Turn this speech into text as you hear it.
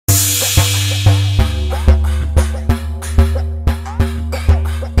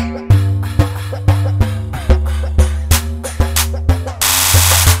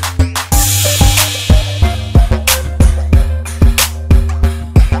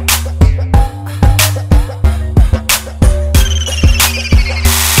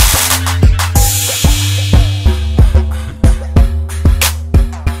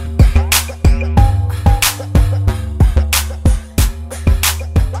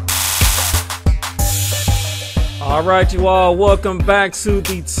All right, you all, welcome back to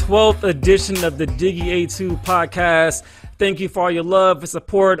the 12th edition of the Diggie A2 podcast. Thank you for all your love and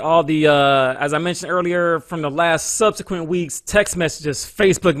support, all the, as I mentioned earlier, from the last subsequent weeks, text messages,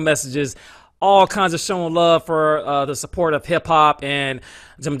 Facebook messages, all kinds of showing love for the support of hip hop. And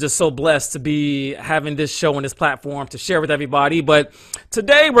I'm just so blessed to be having this show and this platform to share with everybody. But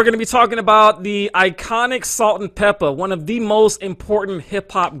today we're going to be talking about the iconic Salt-N-Pepa, one of the most important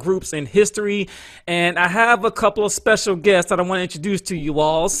hip hop groups in history. And I have a couple of special guests that I want to introduce to you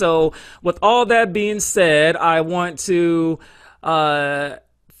all. So with all that being said, I want to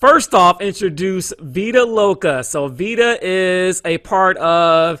first off introduce Vida Loca. So Vida is a part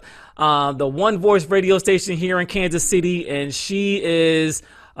of the One Voice radio station here in Kansas City, and she is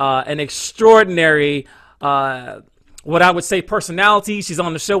an extraordinary, what I would say, personality. She's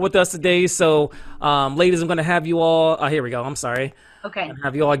on the show with us today. So, ladies, I'm going to have you all. Here we go. I'm sorry. Okay.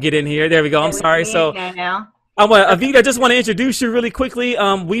 Have you all get in here. There we go. I'm sorry. So, now. Vida, I just want to introduce you really quickly.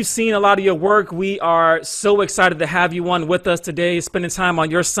 We've seen a lot of your work. We are so excited to have you on with us today, spending time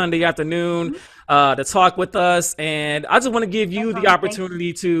on your Sunday afternoon to talk with us. And I just want to give you the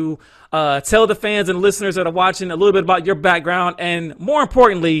opportunity to tell the fans and listeners that are watching a little bit about your background, and more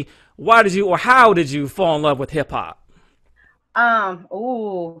importantly, why did you or how did you fall in love with hip hop? How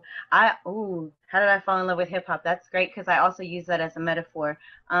did I fall in love with hip hop? That's great, because I also use that as a metaphor.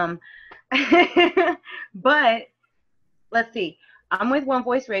 But let's see. I'm with One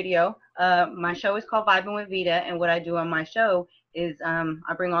Voice Radio. My show is called Vibing with Vida, and what I do on my show is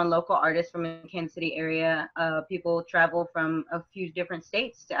I bring on local artists from the Kansas City area. People travel from a few different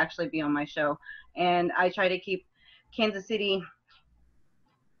states to actually be on my show, and I try to keep Kansas City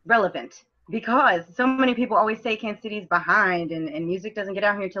relevant, because so many people always say Kansas City's behind and music doesn't get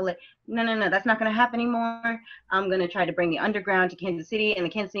out here until no, that's not going to happen anymore. I'm going to try to bring the underground to Kansas City and the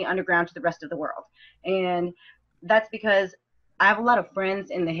Kansas City underground to the rest of the world. And that's because I have a lot of friends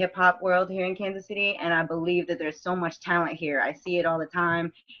in the hip hop world here in Kansas City, and I believe that there's so much talent here. I see it all the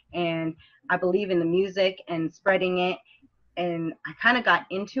time, and I believe in the music and spreading it. And I kind of got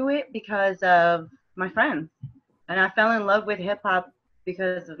into it because of my friends, and I fell in love with hip hop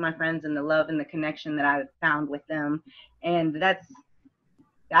because of my friends and the love and the connection that I found with them. And I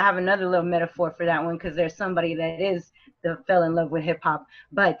have another little metaphor for that one, because there's somebody that fell in love with hip hop,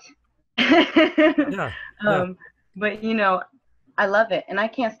 but but you know, I love it and I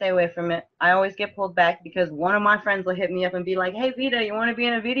can't stay away from it. I always get pulled back because one of my friends will hit me up and be like, "Hey Vida, you want to be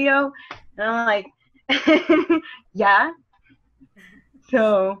in a video?" And I'm like, yeah.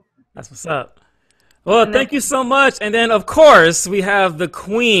 So that's what's up. Well, thank you so much. And then, of course, we have the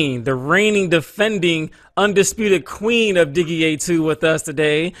queen, the reigning, defending, undisputed queen of Diggie A2 with us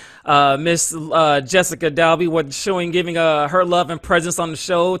today, Miss Jessica Dalby, giving her love and presence on the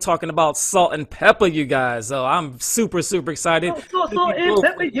show, talking about Salt-N-Pepa, you guys. So I'm super, super excited.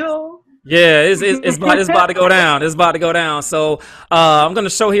 Salt-N-Pepa, yo. Yeah, it's about to go down. It's about to go down. So I'm going to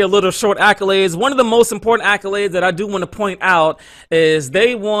show here a little short accolades. One of the most important accolades that I do want to point out is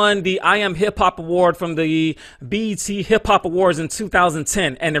they won the I Am Hip Hop Award from the BET Hip Hop Awards in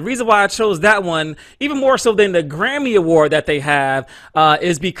 2010. And the reason why I chose that one, even more so than the Grammy Award that they have,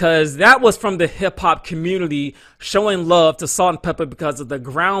 is because that was from the hip hop community showing love to Salt-N-Pepa because of the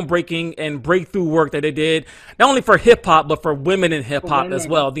groundbreaking and breakthrough work that they did, not only for hip hop, but for women in hip hop as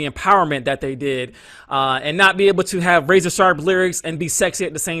well, the empowerment that they did, and not be able to have razor sharp lyrics and be sexy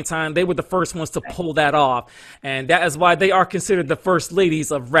at the same time. They were the first ones to pull that off. And that is why they are considered the first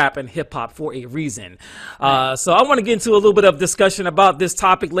ladies of rap and hip hop for a reason. So I want to get into a little bit of discussion about this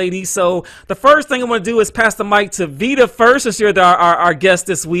topic, ladies. So the first thing I want to do is pass the mic to Vida first, since you're our guest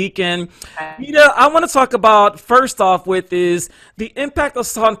this week. And Vida, I want to talk about first off is the impact of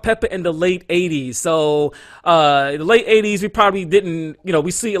Salt-N-Pepa in the late 80s. So the late 80s, we probably didn't,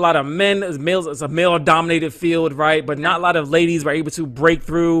 we see a lot of men as males. It's a male dominated field, right? But not a lot of ladies were able to break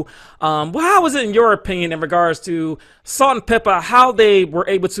through. How was it in your opinion in regards to Salt-N-Pepa, how they were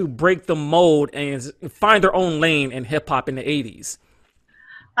able to break the mold and find their own lane in hip hop in the 80s?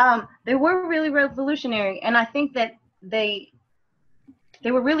 They were really revolutionary, and I think that they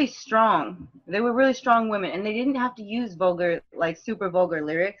were really strong. They were really strong women, and they didn't have to use super vulgar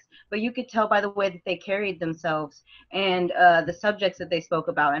lyrics, but you could tell by the way that they carried themselves and the subjects that they spoke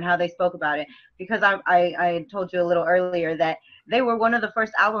about and how they spoke about it. Because I told you a little earlier that they were one of the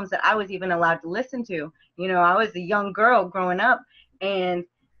first albums that I was even allowed to listen to. I was a young girl growing up, and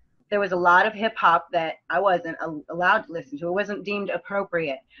there was a lot of hip hop that I wasn't allowed to listen to. It wasn't deemed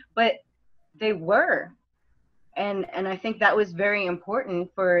appropriate, but they were. And I think that was very important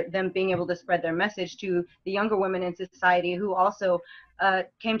for them being able to spread their message to the younger women in society who also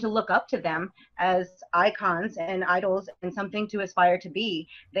came to look up to them as icons and idols and something to aspire to be.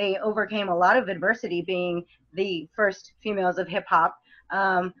 They overcame a lot of adversity being the first females of hip hop.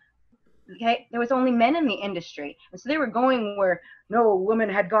 Okay, there was only men in the industry, and so they were going where no woman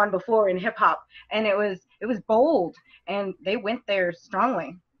had gone before in hip hop, and it was bold, and they went there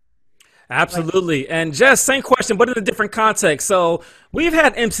strongly. Absolutely. And Jess, same question, but in a different context. So we've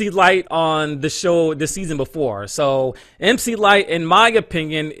had MC Light on the show this season before. So MC Light, in my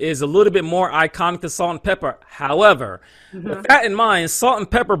opinion, is a little bit more iconic than Salt-N-Pepa. However, with that in mind,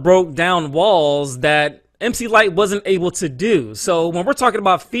 Salt-N-Pepa broke down walls that MC Light wasn't able to do. So when we're talking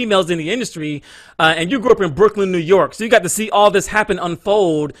about females in the industry, and you grew up in Brooklyn, New York, so you got to see all this happen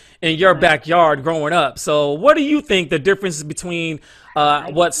unfold in your backyard growing up. So what do you think the difference between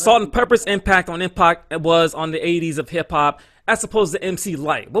what Salt-N-Pepa's impact on impact was on the 80s of hip hop as opposed to MC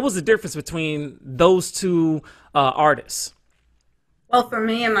Light? What was the difference between those two artists? Well, for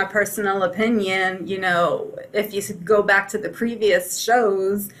me, in my personal opinion, if you go back to the previous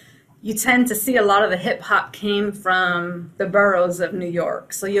shows, you tend to see a lot of the hip hop came from the boroughs of New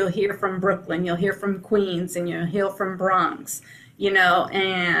York. So you'll hear from Brooklyn, you'll hear from Queens, and you'll hear from Bronx,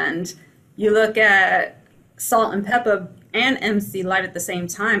 and you look at Salt-N-Pepa and MC Light at the same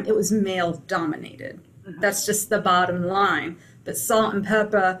time, it was male dominated. That's just the bottom line. But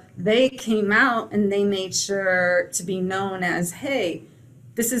Salt-N-Pepa, they came out and they made sure to be known as, hey,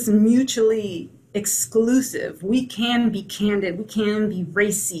 this is mutually exclusive. We can be candid, we can be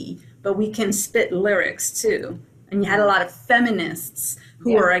racy, but we can spit lyrics too. And you had a lot of feminists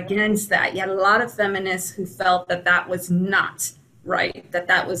who were against that. You had a lot of feminists who felt that that was not right, that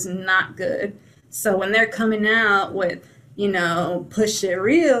that was not good. So when they're coming out with, push it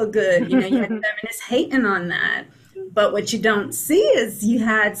real good, you had feminists hating on that. But what you don't see is you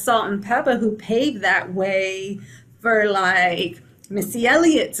had Salt-N-Pepa who paved that way for like Missy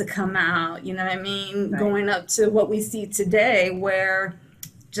Elliott to come out, right. Going up to what we see today where,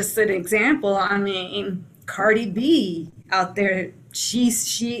 just an example, Cardi B out there,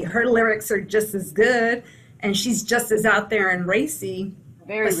 her lyrics are just as good and she's just as out there and racy.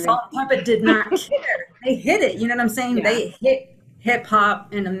 But Salt-N-Pepa did not care. They hit it, you know what I'm saying? Yeah. They hit hip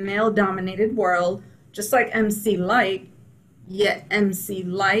hop in a male dominated world, just like MC Light, yet MC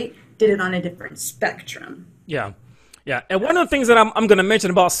Light did it on a different spectrum. Yeah. Yeah, and one of the things that I'm going to mention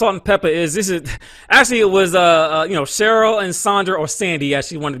about Salt-N-Pepa is it was Cheryl and Sandra, or Sandy as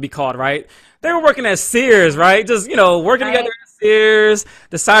she wanted to be called, right? They were working at Sears, right? Just working together at Sears.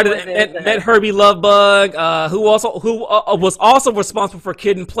 Decided and met Herbie Lovebug, who was also responsible for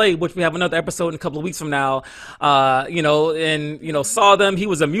Kid and Play, which we have another episode in a couple of weeks from now. Saw them. He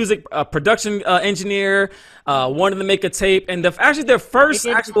was a music production engineer. Wanted to make a tape, and their first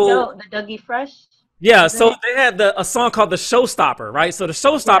actual the Dougie Fresh. Yeah, so they had a song called The Showstopper, right? So The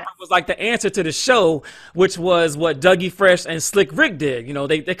Showstopper was like the answer to the show, which was what Dougie Fresh and Slick Rick did.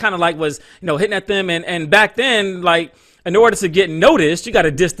 They kind of like was, hitting at them. And back then, like, in order to get noticed, you got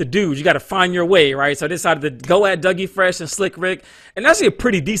to diss the dudes. You got to find your way, right? So they decided to go at Dougie Fresh and Slick Rick. And that's actually a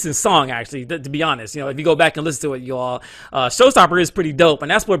pretty decent song, actually, to be honest. If you go back and listen to it, y'all, Showstopper is pretty dope.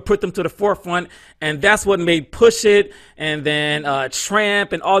 And that's what put them to the forefront. And that's what made Push It and then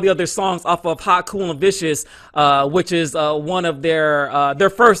Tramp and all the other songs off of Hot, Cool, and Vicious, which is one of their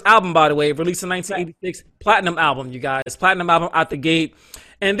first album, by the way, released in 1986. Platinum album, you guys. Platinum album out the gate.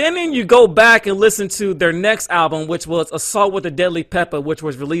 And then you go back and listen to their next album, which was Assault with a Deadly Pepper, which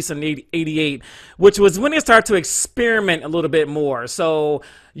was released in 88, which was when they started to experiment a little bit more. So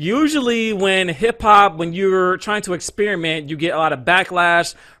usually when you're trying to experiment, you get a lot of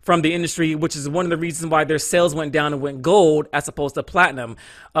backlash from the industry, which is one of the reasons why their sales went down and went gold as opposed to platinum.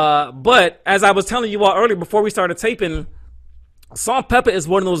 But as I was telling you all earlier before we started taping, Salt-N-Pepa is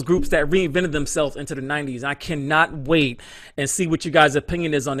one of those groups that reinvented themselves into the 90s. I cannot wait and see what you guys'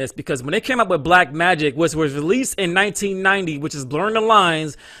 opinion is on this, because when they came up with Black Magic, which was released in 1990, which is blurring the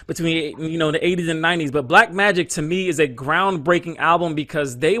lines between the 80s and 90s, but Black Magic to me is a groundbreaking album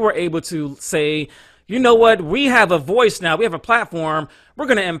because they were able to say, you know what, we have a voice now, we have a platform, we're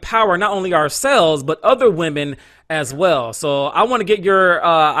going to empower not only ourselves but other women as well. So I want to get your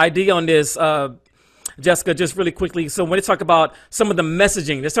idea on this, Jessica, just really quickly. So when they talk about some of the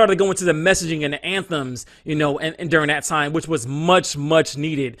messaging, they started going to the messaging and the anthems, and during that time, which was much, much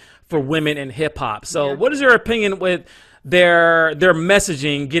needed for women in hip hop. So what is your opinion with their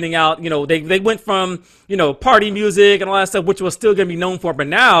messaging getting out. They went from, party music and all that stuff, which was still going to be known for, but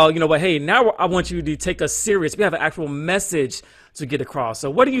now, but hey, now I want you to take us serious. We have an actual message to get across. So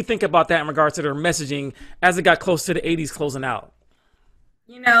what do you think about that in regards to their messaging as it got close to the 80s closing out?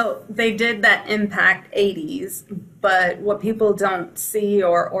 They did that impact 80s, but what people don't see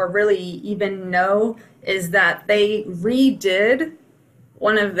or really even know is that they redid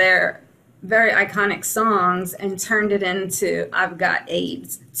one of their very iconic songs and turned it into I've Got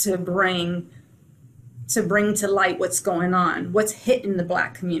AIDS to bring to light what's going on, what's hitting the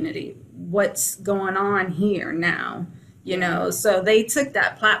Black community, what's going on here now, So they took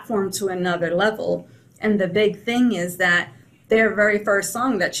that platform to another level. And the big thing is that their very first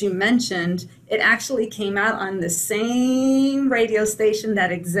song that you mentioned, it actually came out on the same radio station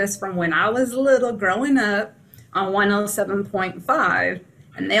that exists from when I was little growing up on 107.5.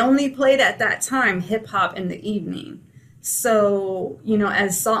 And they only played at that time hip hop in the evening. So,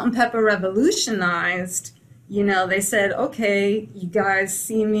 as Salt-N-Pepa revolutionized, they said, okay, you guys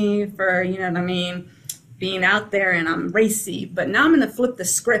see me for, being out there and I'm racy, but now I'm going to flip the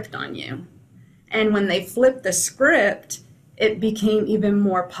script on you. And when they flipped the script, it became even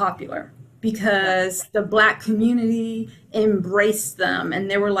more popular because the Black community embraced them. And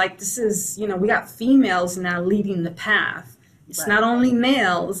they were like, this is, we got females now leading the path. It's not only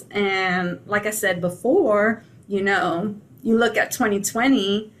males. And like I said before, you look at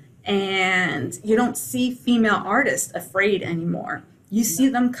 2020 and you don't see female artists afraid anymore. You see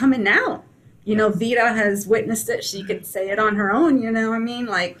them coming out. Vida has witnessed it. She could say it on her own,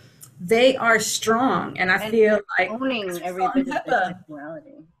 Like, they are strong, and I feel like owning every bit of their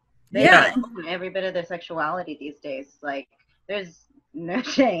sexuality. They own every bit of their sexuality these days. Like, there's no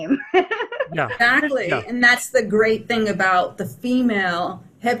shame. Exactly. Yeah. And that's the great thing about the female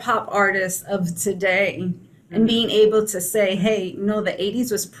hip hop artists of today, and being able to say, hey, no, the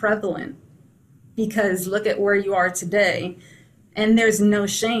 80s was prevalent because look at where you are today. And there's no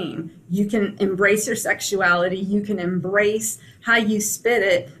shame. You can embrace your sexuality. You can embrace how you spit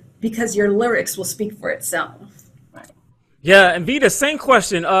it, because your lyrics will speak for itself. Right. Yeah, and Vida, same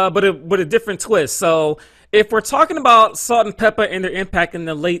question, but with a different twist. So if we're talking about Salt-N-Pepa and their impact in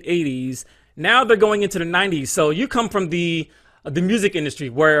the late 80s, now they're going into the 90s. So you come from the music industry,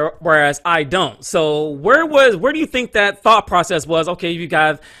 whereas I don't. So where do you think that thought process was? Okay, you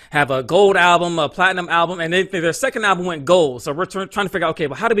guys have a gold album, a platinum album, and then their second album went gold. So we're trying to figure out, okay,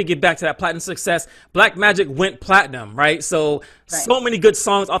 well, how do we get back to that platinum success? Black Magic went platinum, right? So many good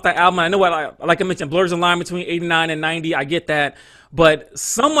songs off that album. I know like I mentioned, blurs the line between 89 and 90. I get that. But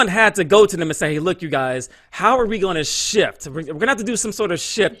someone had to go to them and say, hey, look, you guys, how are we going to shift? We're going to have to do some sort of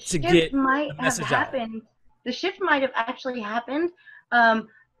shift to get the message out. The shift might have actually happened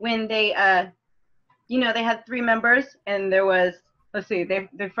when they, they had 3 members, and there was,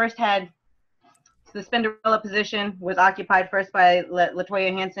 they first had the Spinderella position was occupied first by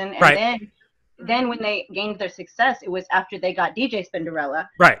LaToya Hanson, and then when they gained their success, it was after they got DJ Spinderella.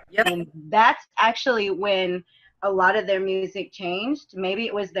 Right. Yep. And that's actually when a lot of their music changed. Maybe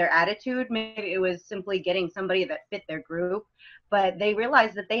it was their attitude, maybe it was simply getting somebody that fit their group. But they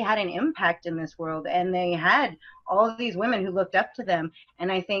realized that they had an impact in this world, and they had all of these women who looked up to them. And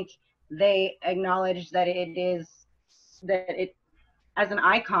I think they acknowledged that as an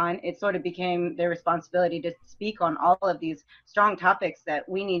icon, it sort of became their responsibility to speak on all of these strong topics that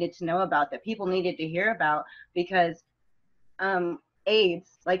we needed to know about, that people needed to hear about, because AIDS,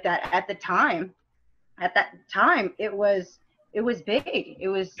 like that, at that time, it was big. It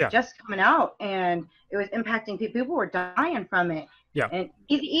was just coming out, and it was impacting people. People were dying from it. Yeah. And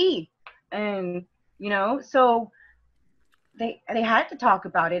Eazy-E, and so they had to talk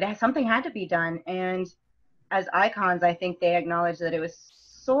about it. Something had to be done. And as icons, I think they acknowledged that it was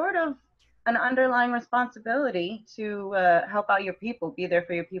sort of an underlying responsibility to help out your people, be there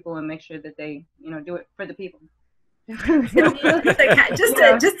for your people, and make sure that they do it for the people. just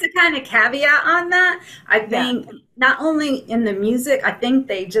to kind of caveat on that, I think not only in the music, I think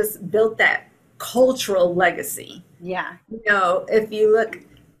they just built that cultural legacy. Yeah. If you look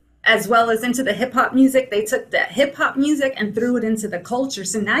as well as into the hip hop music, they took that hip hop music and threw it into the culture.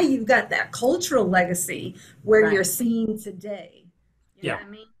 So now you've got that cultural legacy where you're seeing today. You know what I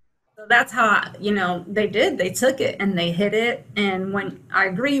mean? So that's how, they took it and they hit it. And when I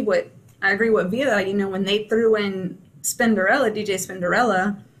agree with Vida, when they threw in DJ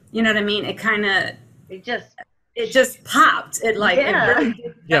Spinderella, you know what I mean? It kind of, it just popped. It really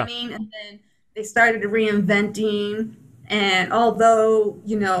did, I mean, and then they started reinventing. And although,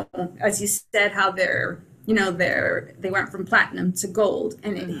 as you said, how they went from platinum to gold,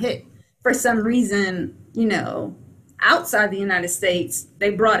 and it hit for some reason, outside the United States,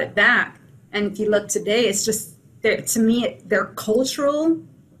 they brought it back. And if you look today, it's just, to me, their cultural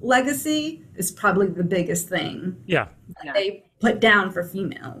legacy is probably the biggest thing Yeah. that they put down for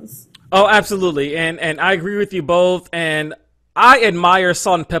females. Oh, absolutely. And I agree with you both. And I admire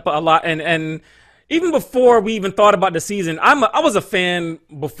Salt-N-Pepa a lot. And even before we even thought about the season, I was a fan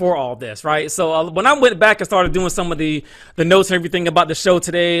before all this, right? So when I went back and started doing some of the notes and everything about the show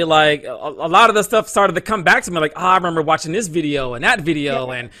today, like a lot of the stuff started to come back to me, like, oh, I remember watching this video and that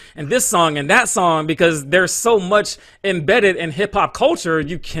video and this song and that song, because there's so much embedded in hip hop culture,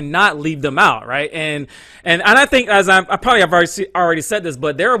 you cannot leave them out, right? And I think, as I probably have already said this,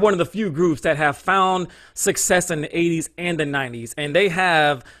 but they're one of the few groups that have found success in the 80s and the 90s, and they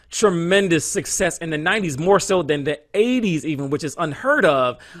have tremendous success in the 90s, more so than the 80s even, which is unheard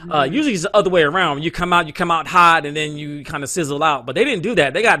of. Usually it's the other way around. You come out hot and then you kind of sizzle out, but they didn't do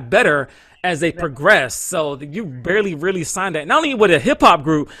that. They got better as they progressed. So you barely really signed that, not only with a hip hop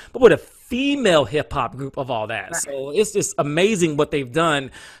group, but with a female hip hop group of all that. Right. So it's just amazing what they've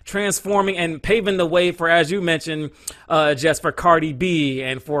done, transforming and paving the way for, as you mentioned, Jess, for Cardi B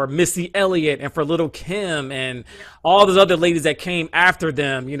and for Missy Elliott and for Lil' Kim and all those other ladies that came after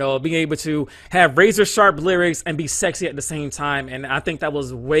them, you know, being able to have razor sharp lyrics and be sexy at the same time. And I think that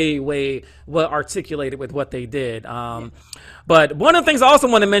was way well articulated with what they did. But one of the things I also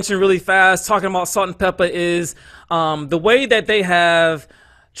want to mention really fast, talking about Salt-N-Pepa, is the way that they have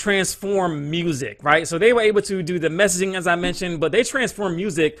transform music, right? So they were able to do the messaging, as I mentioned, but they transform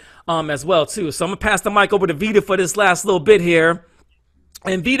music as well too. So I'm gonna pass the mic over to Vida for this last little bit here.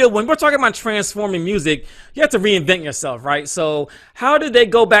 And Vida, when we're talking about transforming music, you have to reinvent yourself, right? So how did they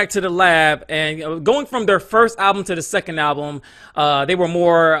go back to the lab and going from their first album to the second album? They were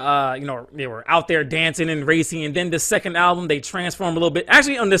more, they were out there dancing and racing. And then the second album, they transformed a little bit.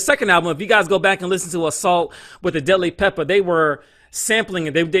 Actually, on the second album, if you guys go back and listen to Assault with the Deadly Pepper, they were sampling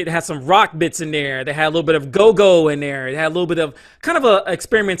it. They had some rock bits in there. They had a little bit of go-go in there. They had a little bit of kind of a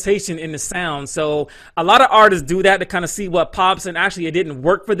experimentation in the sound. So a lot of artists do that to kind of see what pops, and actually it didn't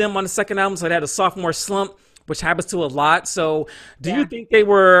work for them on the second album. So they had a sophomore slump, which happens to a lot. So do you think they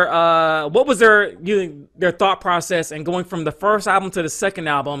were, what was their thought process and going from the first album to the second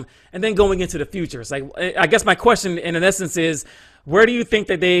album and then going into the future? It's like, I guess my question in essence is, where do you think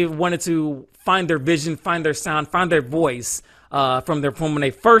that they wanted to find their vision, find their sound, find their voice from when they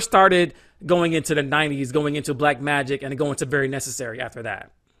first started, going into the 90s, going into Black Magic, and going to Very Necessary after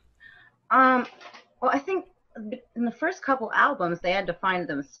that? Well, I think in the first couple albums, they had to find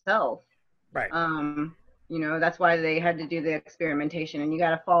themselves. Right. That's why they had to do the experimentation, and you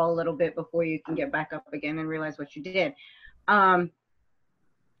got to fall a little bit before you can get back up again and realize what you did. I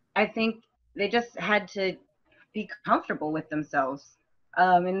think they just had to be comfortable with themselves.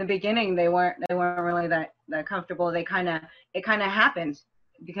 In the beginning, they weren't really that comfortable. It kind of happened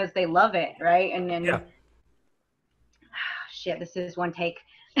because they love it, right? And then, shit, this is one take.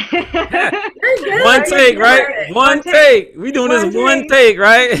 One take, right? One take. We doing this one take,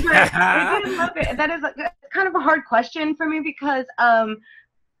 right? I didn't love it. That is kind of a hard question for me because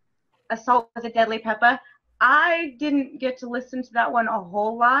Assault with the Deadly Pepper, I didn't get to listen to that one a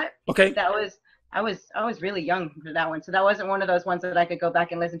whole lot. Okay. I was really young for that one, so that wasn't one of those ones that I could go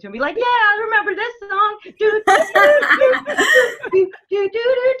back and listen to and be like, yeah, I remember this song.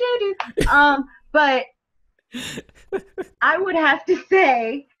 But I would have to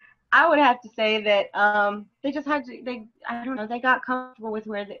say that they just had to. They got comfortable with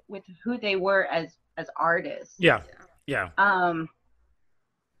with who they were as artists. Yeah.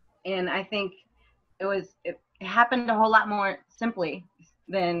 And I think it happened a whole lot more simply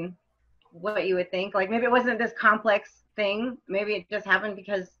than what you would think. Like, maybe it wasn't this complex thing. Maybe it just happened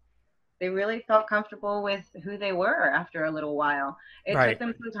because they really felt comfortable with who they were after a little while. It took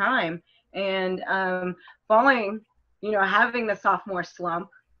them some time. And having the sophomore slump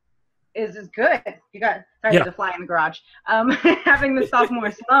is good. There's a fly in the garage. Having the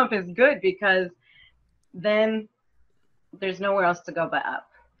sophomore slump is good because then there's nowhere else to go but up.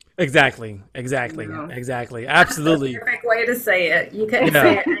 Exactly. Absolutely. Perfect way to say it. You can't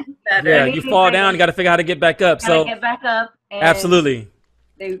say it any better. Yeah, you fall down, you got to figure out how to get back up. So get back up. And absolutely.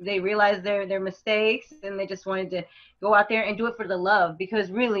 They realized their mistakes, and they just wanted to go out there and do it for the love, because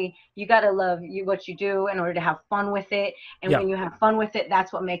really you got to love what you do in order to have fun with it. And when you have fun with it,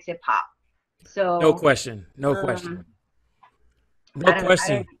 that's what makes it pop. So no question.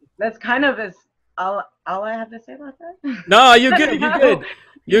 That's kind of all I have to say about that. No, you're good.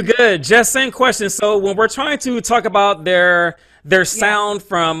 You're good. Just same question. So when we're trying to talk about their sound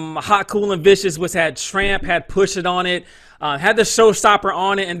from Hot, Cool, and Vicious, which had Tramp, had Push It on it, had the Showstopper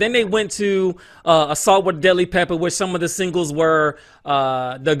on it, and then they went to Assault with Deadly Pepper, which some of the singles were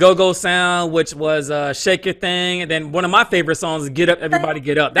the Go-Go Sound, which was Shake Your Thing, and then one of my favorite songs is Get Up, Everybody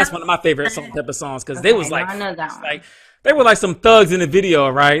Get Up. That's one of my favorite Salt-N-Pepa songs because they was like, they were like some thugs in the video,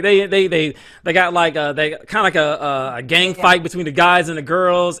 right? They got like they kind of like a gang fight between the guys and the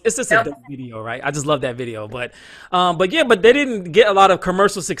girls. It's just a dope video, right? I just love that video, but they didn't get a lot of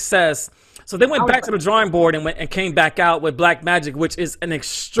commercial success. So they went back to the drawing board and came back out with Black Magic, which is an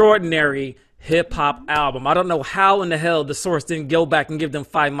extraordinary hip hop album. I don't know how in the hell the Source didn't go back and give them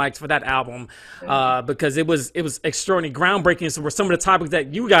 5 mics for that album, because it was extraordinary, groundbreaking. So were some of the topics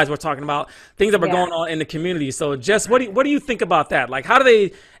that you guys were talking about, things that were going on in the community. So Jess, what do you think about that? Like, how do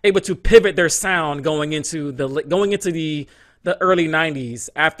they able to pivot their sound going into the early 90s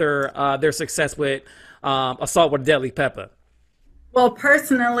after their success with Assault with Deadly Pepper? Well,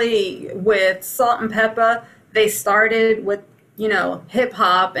 personally, with Salt-N-Pepa, they started with, hip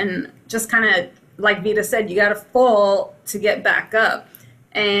hop, and just kind of like Vida said, you got to fall to get back up.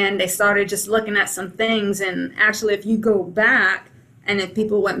 And they started just looking at some things. And actually, if you go back, and if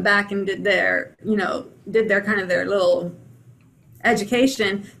people went back and did their kind of their little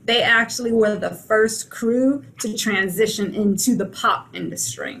education, they actually were the first crew to transition into the pop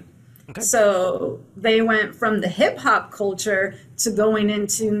industry. Okay. So they went from the hip hop culture to going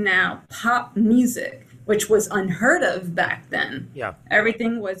into now pop music, which was unheard of back then. Yeah.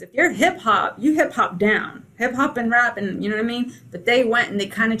 Everything was, if you're hip hop, you hip hop down. Hip hop and rap, and you know what I mean? But they went and they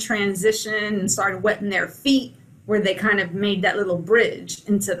kind of transitioned and started wetting their feet, where they kind of made that little bridge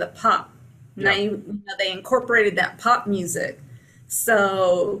into the pop. Yeah. Now they incorporated that pop music.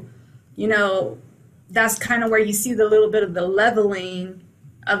 So, that's kind of where you see the little bit of the leveling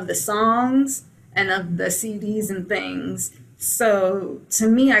of the songs and of the CDs and things. So to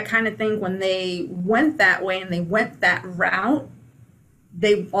me, I kind of think when they went that way and they went that route,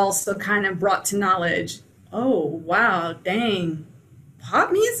 they also kind of brought to knowledge, oh, wow, dang,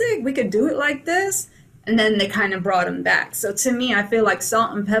 pop music, we could do it like this. And then they kind of brought them back. So to me, I feel like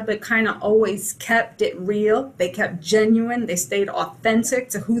Salt-N-Pepa kind of always kept it real. They kept genuine. They stayed authentic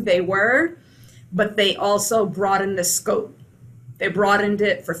to who they were, but they also broadened the scope. They broadened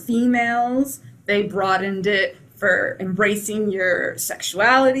it for females. They broadened it for embracing your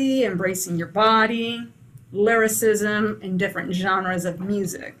sexuality, embracing your body, lyricism, and different genres of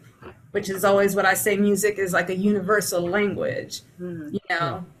music, which is always what I say, music is like a universal language,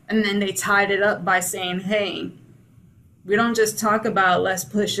 And then they tied it up by saying, hey, we don't just talk about let's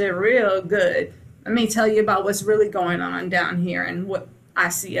push it real good. Let me tell you about what's really going on down here and what I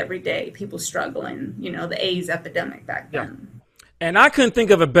see every day, people struggling, the AIDS epidemic back then. And I couldn't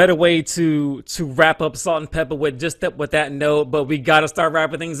think of a better way to wrap up Salt-N-Pepa with just with that note, but we got to start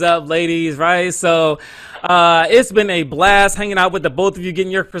wrapping things up, ladies, right? So it's been a blast hanging out with the both of you,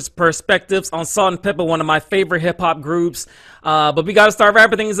 getting your perspectives on Salt-N-Pepa, one of my favorite hip hop groups. But we got to start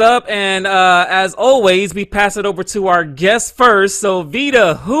wrapping things up. And as always, we pass it over to our guest first. So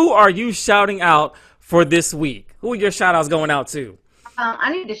Vida, who are you shouting out for this week? Who are your shout outs going out to?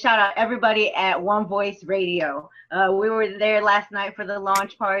 I need to shout out everybody at One Voice Radio. We were there last night for the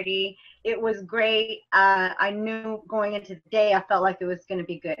launch party. It was great. I knew going into the day, I felt like it was going to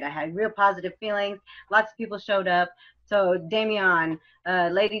be good. I had real positive feelings. Lots of people showed up. So Damian,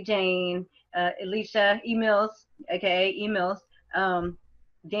 Lady Jane, Alicia, Emails, aka Emails,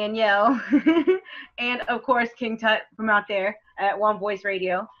 Danielle, and of course King Tut from out there at One Voice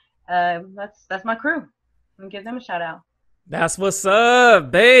Radio. That's my crew. I'm gonna give them a shout out. That's what's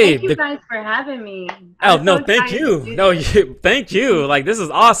up, babe. Thank you guys for having me. Thank you. Thank you. Like, this is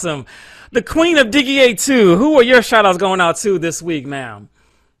awesome. The Queen of Diggie A2. Who are your shout outs going out to this week, ma'am?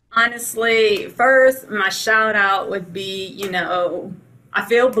 Honestly, first, my shout out would be, I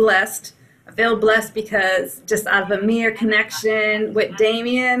feel blessed. I feel blessed because just out of a mere connection with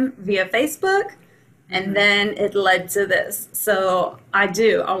Damien via Facebook, and then it led to this. So I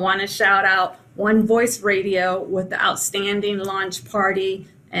want to shout out One Voice Radio with the outstanding launch party,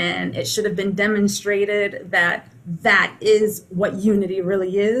 and it should have been demonstrated that is what unity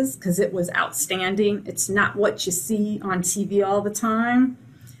really is, because it was outstanding. It's not what you see on TV all the time.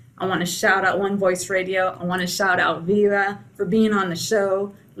 I want to shout out One Voice Radio. I want to shout out Vida for being on the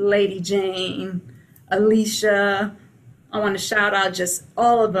show, Lady Jane, Alicia. I want to shout out just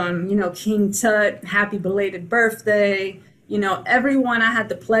all of them, King Tut, happy belated birthday. Everyone I had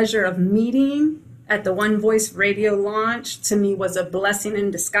the pleasure of meeting at the One Voice Radio launch, to me, was a blessing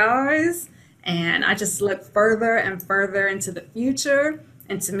in disguise. And I just look further and further into the future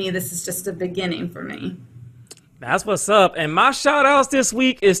And to me, this is just a beginning for me. That's what's up. And my shout outs this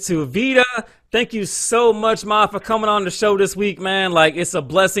week is to Vida. Thank you so much, Ma, for coming on the show this week, man. Like, it's a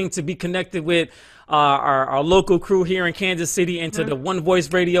blessing to be connected with our local crew here in Kansas City and to the One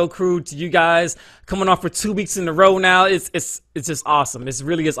Voice Radio crew, to you guys coming on for 2 weeks in a row now. It's just awesome. It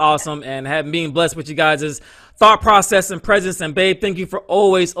really is awesome. And being blessed with you guys' thought process and presence. And babe, thank you for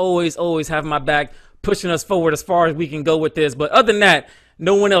always having my back, pushing us forward as far as we can go with this. But other than that,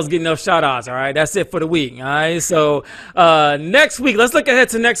 no one else getting no shout outs. All right. That's it for the week. All right. So next week, let's look ahead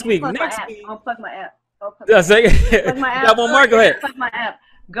to next week. Next week. I'll plug my app. Plug my app. Got one more? Go ahead. Plug my app.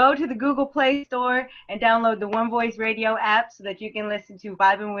 Go to the Google Play Store and download the One Voice Radio app so that you can listen to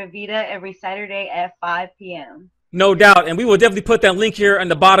Vibing with Vida every Saturday at 5 p.m. No doubt. And we will definitely put that link here in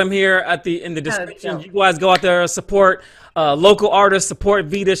the bottom here in the description. You guys go out there, support local artists, support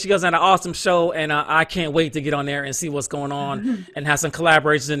Vida. She does an awesome show, and I can't wait to get on there and see what's going on and have some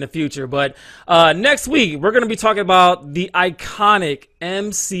collaborations in the future. But next week, we're going to be talking about the iconic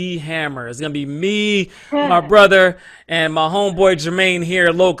MC Hammer. It's going to be me, my brother, and my homeboy Jermaine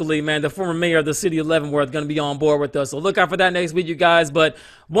here locally, man, the former mayor of the city of Leavenworth, going to be on board with us. So look out for that next week, you guys. But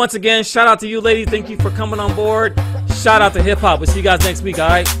once again, shout out to you, lady. Thank you for coming on board. Shout out to hip hop. We'll see you guys next week, all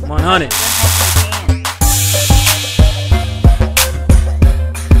right? 100.